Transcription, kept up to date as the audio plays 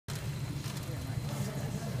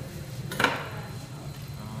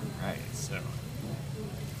So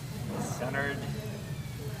centered.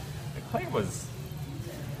 The clay was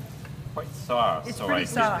quite soft. It's so pretty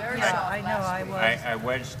soft. Very Yeah, soft I know. last week. I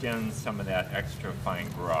wedged in some of that extra fine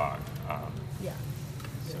grog. Yeah.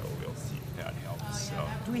 So we'll see if that helps. So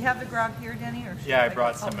Do we have the grog here, Denny? Or should yeah, I take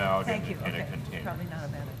brought it? some Oh, out thank in you. a Okay. container. Probably not a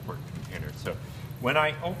bad idea. Quart container. So when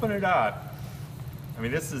I open it up, I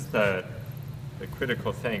mean, this is the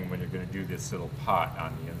critical thing when you're going to do this little pot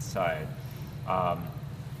on the inside.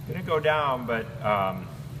 Going to go down, but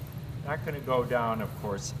not going to go down, of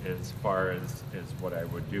course, as far as what I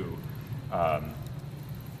would do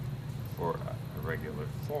for a regular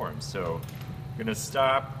form. So I'm going to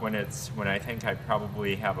stop when I think I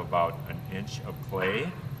probably have about an inch of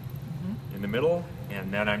clay in the middle,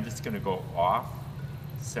 and then I'm just going to go off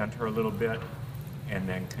center a little bit and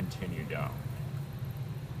then continue down.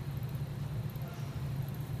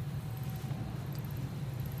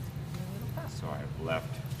 So I've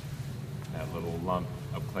left that little lump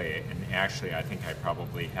of clay, and actually I think I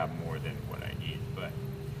probably have more than what I need, but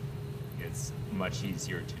it's much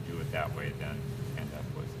easier to do it that way than end up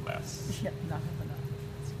with less. Yeah, not have enough.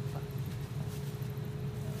 It's fine.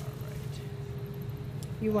 All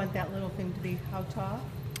right. You want that little thing to be how tall?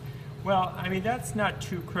 Well, I mean, that's not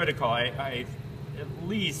too critical. I at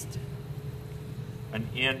least an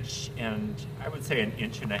inch, and I would say an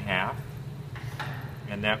inch and a half,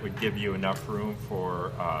 and that would give you enough room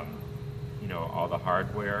for you know, all the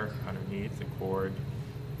hardware underneath the cord,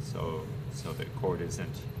 so the cord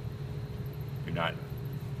isn't, you're not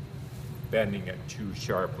bending it too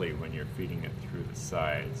sharply when you're feeding it through the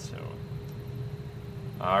sides. So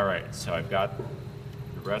all right, so I've got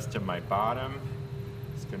the rest of my bottom.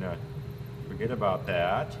 Just gonna forget about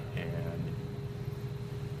that and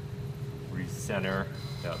recenter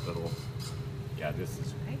that little, yeah, this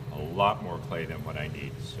is a lot more clay than what I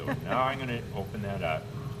need. So now I'm gonna open that up.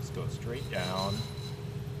 Just go straight down,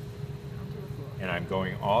 and I'm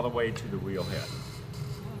going all the way to the wheel head.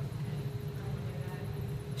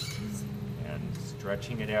 And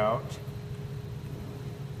stretching it out.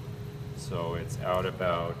 So it's out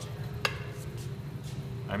about,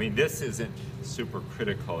 I mean, this isn't super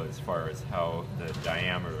critical as far as how the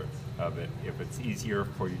diameter of it, if it's easier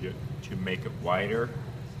for you to make it wider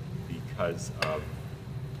because of,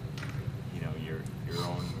 you know, your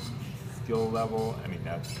own skill level, I mean,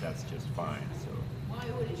 that's just fine. So Why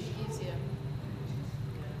would it be easier?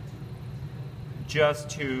 just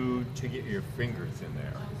to get your fingers in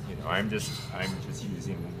there. You know, I'm just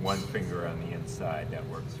using one finger on the inside. That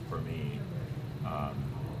works for me.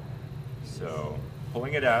 So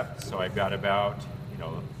pulling it up, so I've got about, you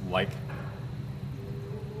know, like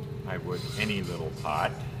I would any little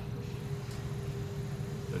pot,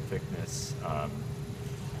 the thickness. I'm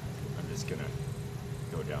just gonna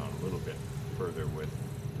go down a little bit further with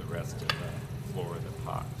the rest of the floor of the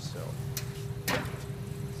pot. So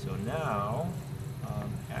now,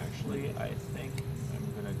 actually, I think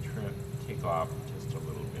I'm gonna take off just a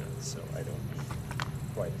little bit, so I don't need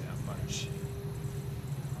quite that much.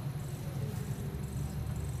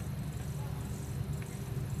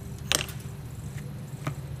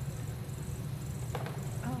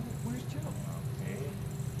 Oh, where's Joe? Okay.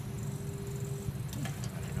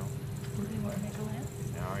 I don't Do they want to make a lamp?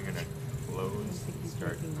 Now I'm gonna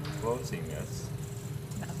start closing this.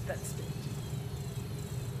 No, that's it.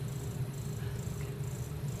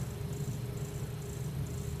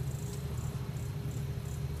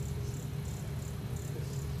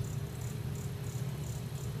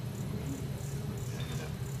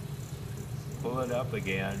 Pull it up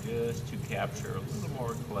again just to capture a little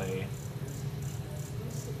more clay.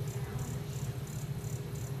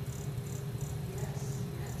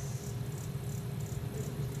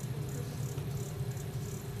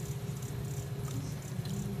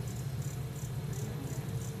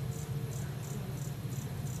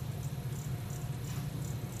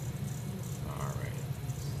 All right,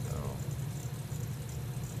 so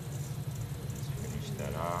let's finish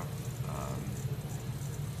that off.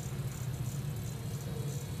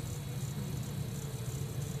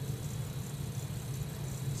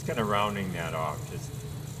 Just kind of rounding that off, just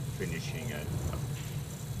finishing it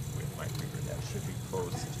with my finger. That should be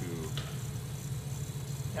close to,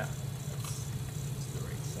 yeah, that's the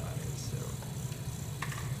right size. So,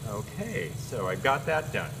 okay, so I got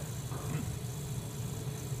that done.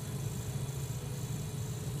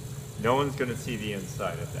 No one's going to see the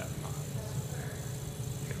inside of that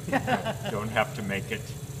pot. Don't have to make it.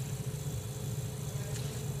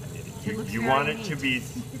 It looks You very want it to neat. be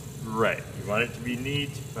right. You want it to be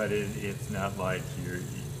neat, but it's not like you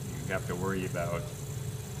have to worry about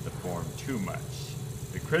the form too much.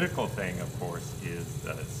 The critical thing, of course, is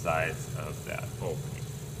the size of that opening.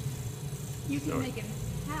 You can So- make it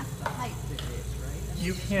half the height that it is, right? I mean,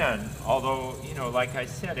 You can, although, you know, like I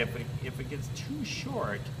said, if it gets too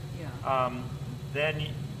short, Yeah.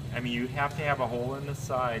 then, I mean, you have to have a hole in the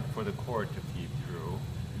side for the cord to feed through.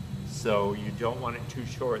 So you don't want it too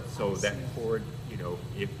short, so I that see. cord, you know,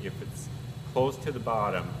 if it's close to the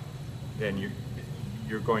bottom, then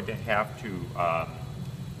you're going to have to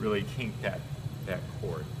really kink that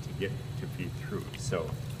cord to get to feed through. So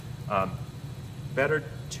better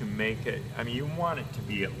to make it, I mean, you want it to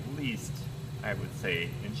be at least, I would say,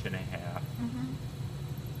 1.5 inches. Mhm.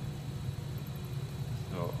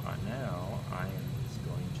 So now I am just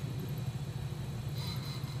going to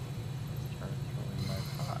start filling my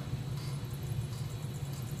pot.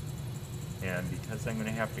 And because I'm going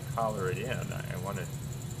to have to collar it in, I don't want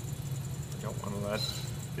to let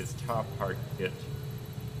this top part get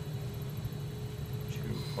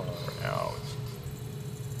too far out.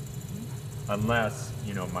 Unless,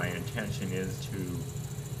 you know, my intention is to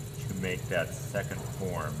make that second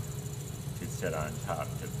form to sit on top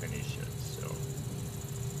to finish it. So.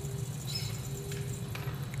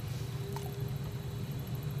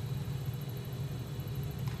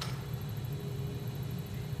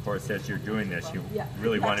 Of course, as you're doing this, you Yeah.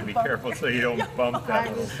 really Not want to to be bump. careful so you don't bump that I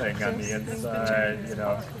little was thing on the just thinking inside, you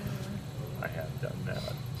know. that. I have done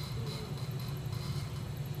that.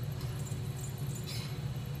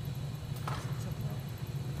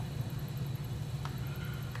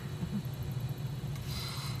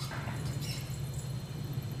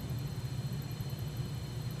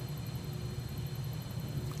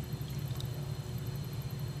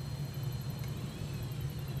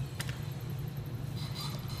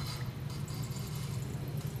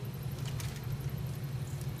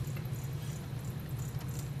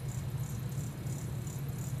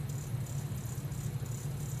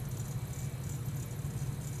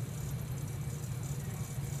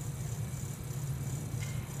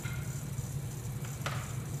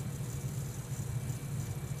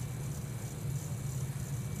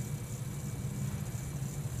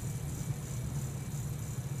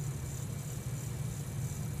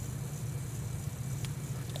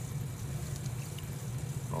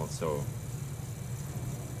 Also,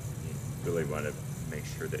 you really want to make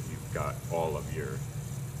sure that you've got all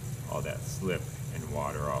that slip and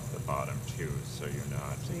water off the bottom too, so you're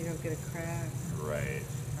not, So you don't get a crack. right.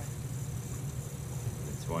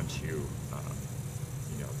 It's once you,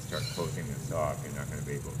 you know, start closing this off, you're not going to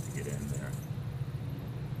be able to get in there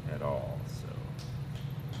at all, so.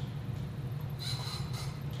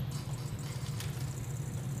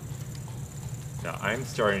 Now I'm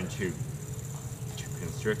starting to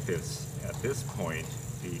constrict this at this point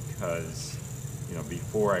because, you know,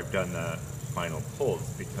 before I've done the final pulls,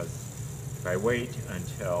 because if I wait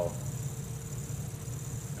until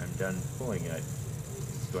I'm done pulling it,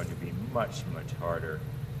 it's going to be much, much harder,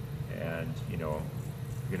 and, you know,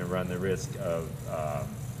 you're going to run the risk of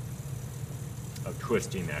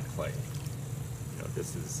twisting that clay. You know,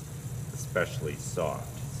 this is especially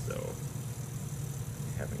soft, so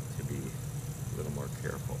I'm having to be a little more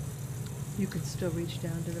careful. You could still reach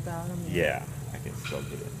down to the bottom. Yeah, I can still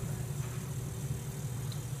get it.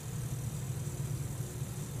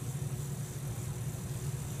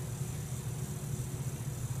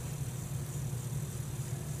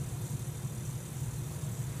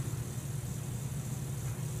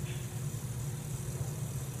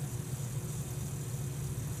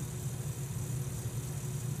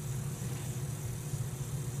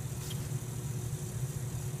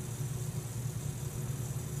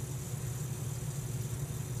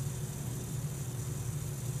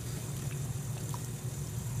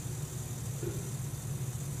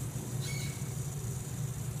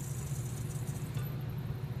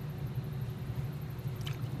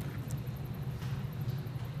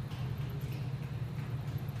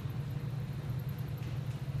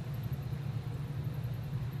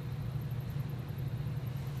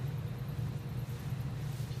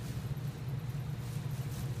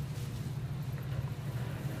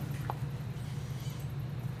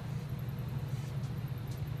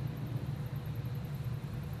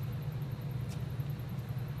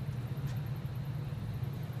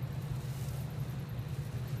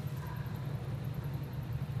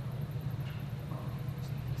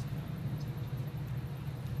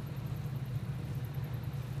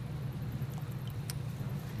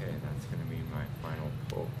 Okay, that's going to be my final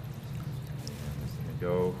pull. And I'm just going to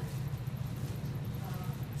go,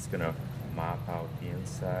 it's going to mop out the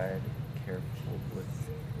inside, careful with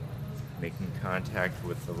making contact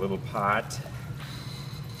with the little pot.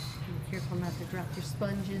 careful not to drop your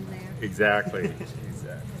sponge in there. Exactly.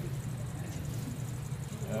 Exactly.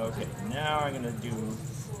 Okay, now I'm going to do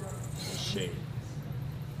the shade.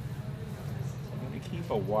 So I'm going to keep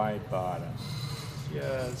a wide bottom.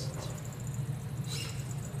 Just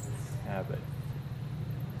have it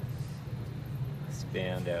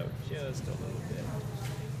expand out just a little bit.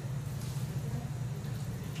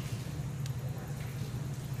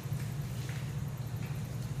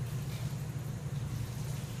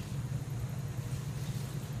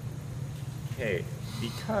 Okay,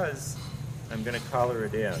 because I'm going to color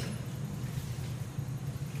it in,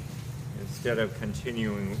 instead of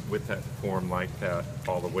continuing with that form like that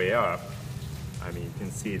all the way up, I mean, you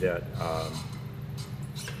can see that I'm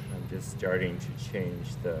just starting to change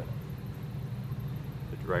the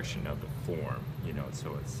direction of the form, you know,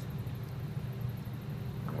 so it's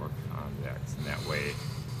more convex, and that way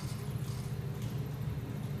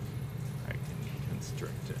I can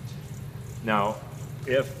constrict it. Now,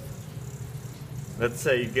 if, let's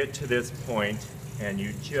say you get to this point and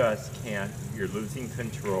you just can't, you're losing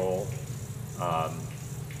control,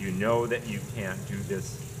 you know that you can't do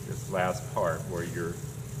this last part where you're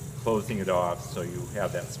closing it off so you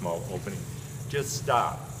have that small opening, just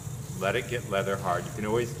stop. Let it get leather hard. You can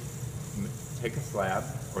always take a slab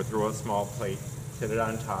or throw a small plate, sit it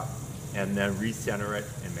on top, and then recenter it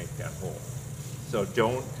and make that hole. So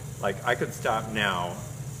don't, like, I could stop now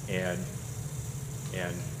and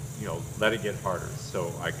you know, let it get harder.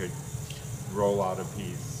 So I could roll out a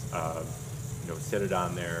piece, you know, sit it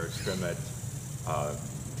on there, trim it,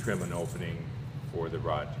 trim an opening for the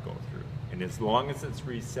rod to go through. And as long as it's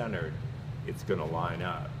recentered, it's going to line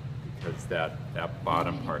up, because that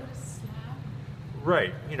bottom part.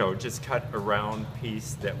 Right, you know, just cut a round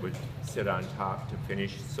piece that would sit on top to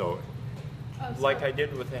finish. So, like I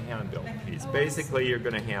did with the hand build piece. Basically, you're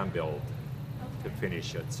going to hand build to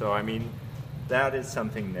finish it. So, I mean, that is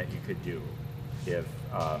something that you could do if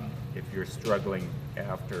you're struggling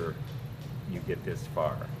after you get this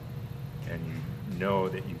far and you know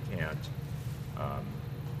that you can't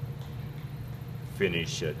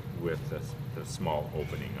finish it with the small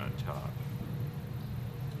opening on top.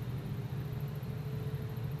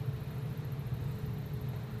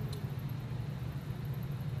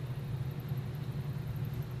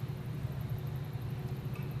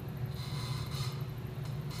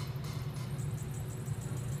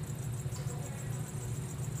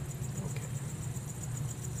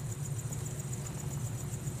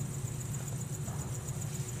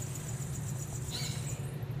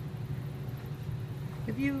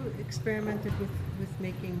 Have you experimented with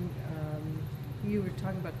making, you were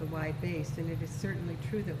talking about the wide base, and it is certainly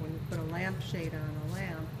true that when you put a lampshade on a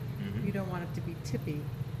lamp, you don't want it to be tippy.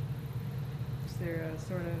 Is there a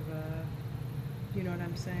sort of, you know what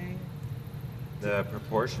I'm saying? The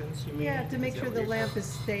proportions, you mean? Yeah, to make sure the lamp is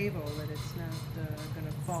stable, that it's not going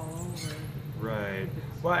to fall over. Right.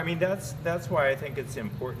 Well, I mean, that's why I think it's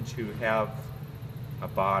important to have a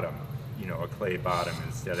bottom, you know, a clay bottom,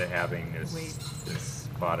 instead of having this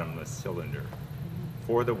bottomless cylinder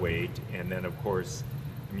for the weight. And then, of course,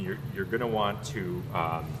 I mean, you're going to want to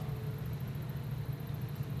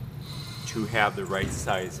have the right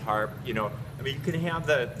size harp. You know, I mean, you can have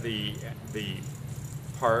the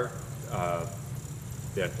part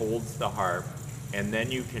that holds the harp, and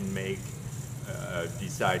then you can make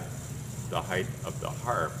decide the height of the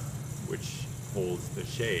harp, which holds the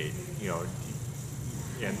shade. You know,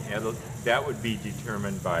 and that would be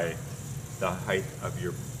determined by the height of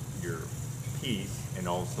your piece and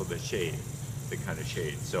also the shade, the kind of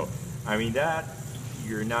shade. So, I mean, that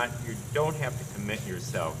you don't have to commit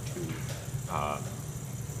yourself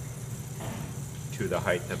to the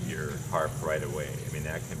height of your harp right away. I mean,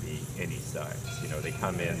 that can be any size. You know, they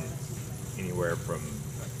come in anywhere from,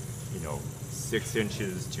 you know, 6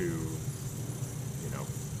 inches to, you know,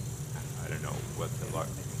 I don't know what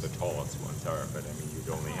the tallest ones are, but I mean, you'd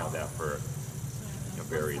only have that for a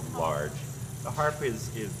very large. The harp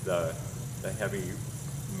is the heavy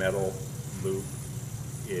metal loop.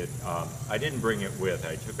 I didn't bring it with.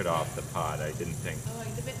 I took it off the pot. I didn't think. Oh,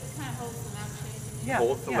 like the bit that kind of holds the lampshade. Yeah,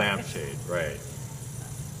 holds the lampshade, right?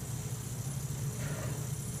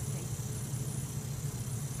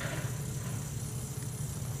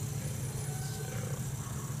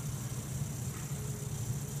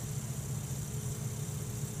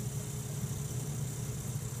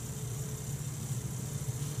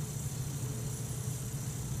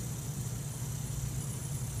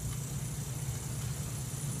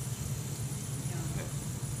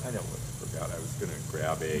 I know what I forgot. I was going to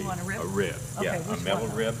grab You want a rib? a rib. Okay, Yeah, a which metal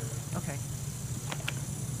one? rib. Okay.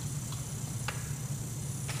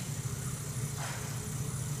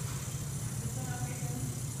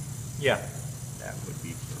 Yeah, that would be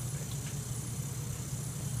perfect.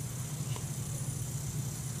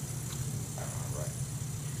 All right.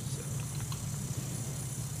 So,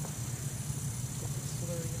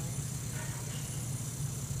 Slurry out.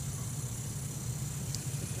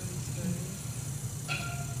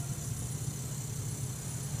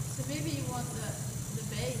 So maybe you want the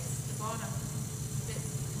base, the bottom bit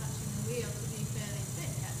touching the wheel to be fairly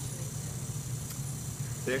thick, actually.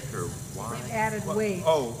 thick or wide? Added weight.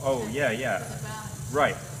 Oh, yeah, yeah. For the balance.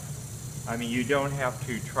 Right. I mean, you don't have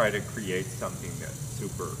to try to create something that's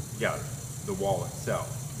super, yeah, the wall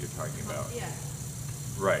itself you're talking about. Yeah,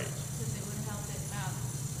 Right. because it would help it balance.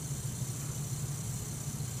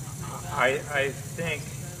 I think,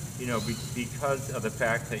 you know, because of the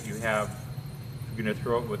fact that you're going to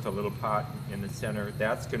throw it with a little pot in the center,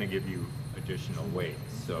 that's going to give you additional weight.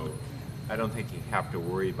 So I don't think you have to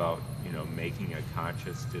worry about, you know, making a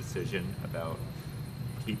conscious decision about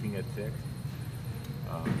keeping it thick.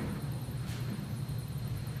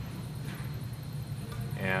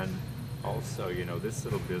 And also, you know, this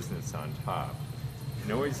little business on top, you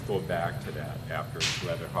can always go back to that after it's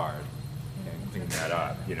rather hard and clean that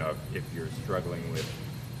up, you know, if you're struggling with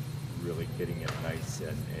really getting it nice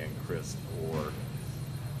and crisp or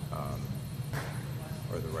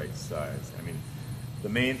the right size. I mean, the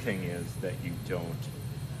main thing is that you don't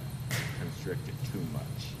constrict it too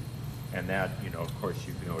much. And that, you know, of course,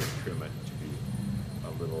 you can always trim it to be a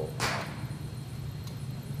little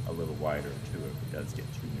wider too if it does get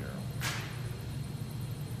too narrow.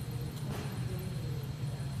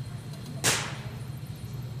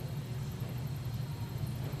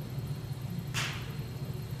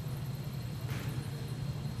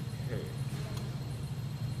 Okay.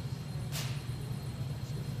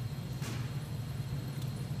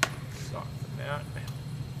 Soften that.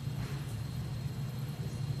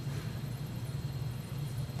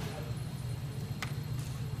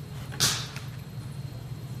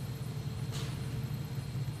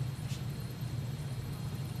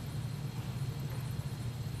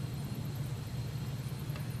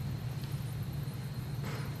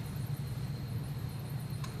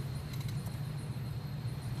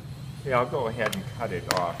 Okay, I'll go ahead and cut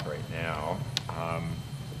it off right now.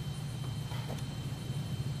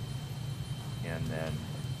 And then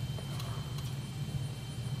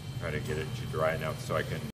try to get it to dry enough so I can